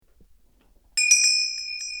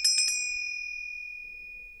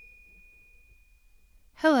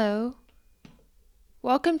Hello.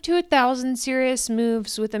 Welcome to 1,000 Serious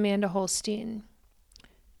Moves with Amanda Holstein.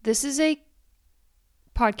 This is a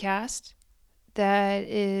podcast that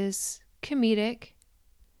is comedic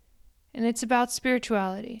and it's about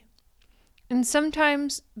spirituality. And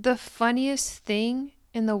sometimes the funniest thing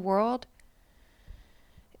in the world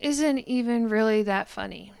isn't even really that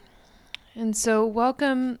funny. And so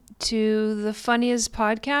welcome to the funniest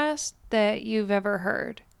podcast that you've ever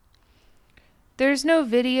heard. There's no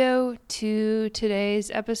video to today's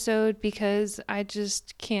episode because I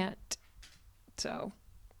just can't. So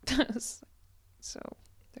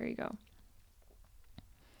there you go.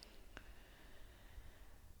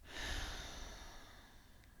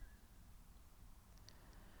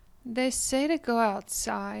 They say to go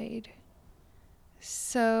outside,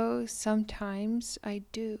 so sometimes I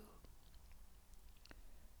do.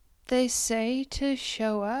 They say to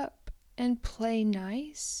show up and play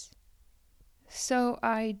nice, so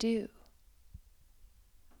I do.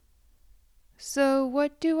 So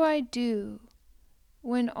what do I do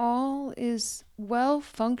when all is well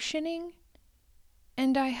functioning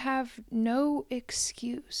and I have no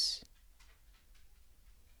excuse?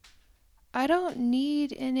 I don't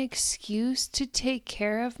need an excuse to take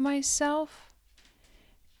care of myself,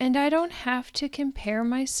 and I don't have to compare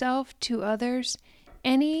myself to others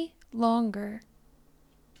any longer.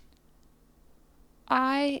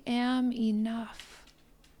 I am enough,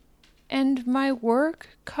 and my work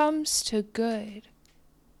comes to good.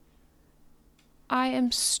 I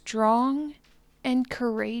am strong and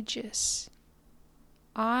courageous.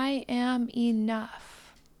 I am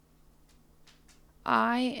enough.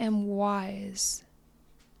 I am wise.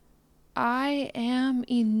 I am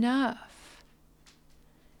enough.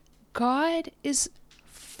 God is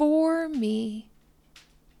for me,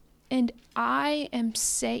 and I am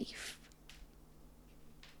safe.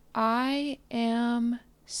 I am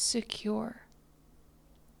secure.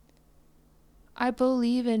 I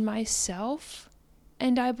believe in myself,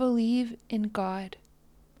 and I believe in God.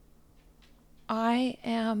 I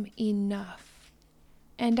am enough,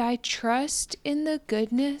 and I trust in the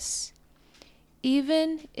goodness,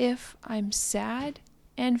 even if I'm sad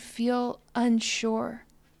and feel unsure.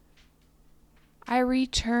 I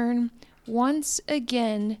return once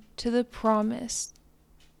again to the promise.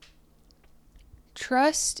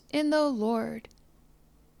 Trust in the Lord,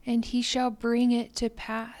 and he shall bring it to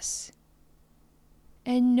pass.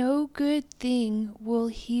 And no good thing will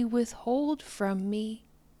he withhold from me.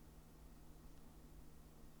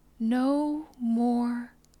 No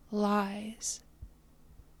more lies.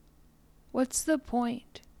 What's the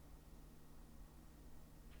point?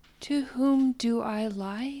 To whom do I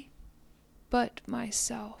lie but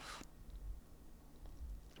myself?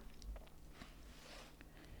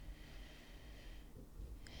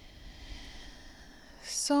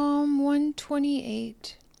 Psalm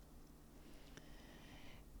 128.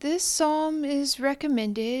 This psalm is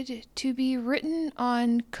recommended to be written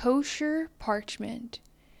on kosher parchment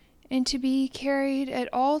and to be carried at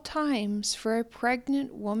all times for a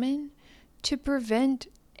pregnant woman to prevent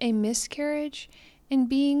a miscarriage and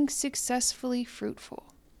being successfully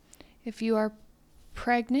fruitful. If you are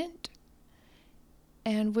pregnant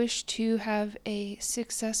and wish to have a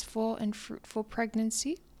successful and fruitful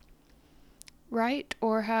pregnancy, write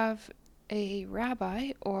or have a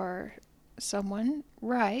rabbi or someone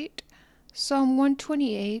write Psalm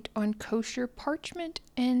 128 on kosher parchment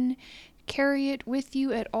and carry it with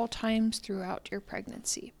you at all times throughout your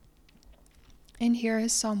pregnancy. And here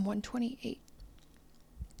is Psalm 128.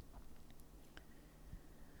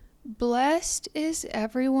 Blessed is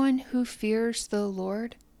everyone who fears the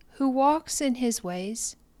Lord, who walks in his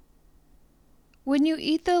ways. When you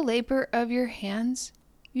eat the labor of your hands,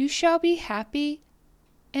 you shall be happy,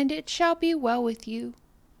 and it shall be well with you.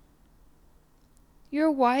 Your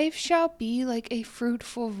wife shall be like a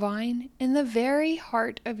fruitful vine in the very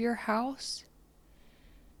heart of your house.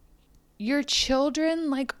 Your children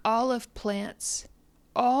like olive plants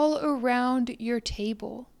all around your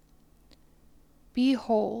table.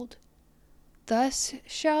 Behold, thus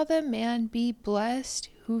shall the man be blessed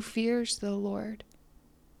who fears the Lord.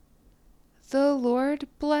 The Lord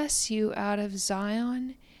bless you out of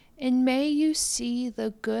Zion, and may you see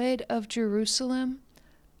the good of Jerusalem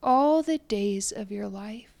all the days of your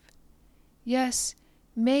life. Yes,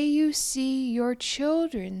 may you see your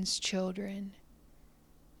children's children.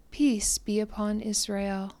 Peace be upon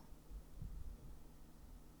Israel.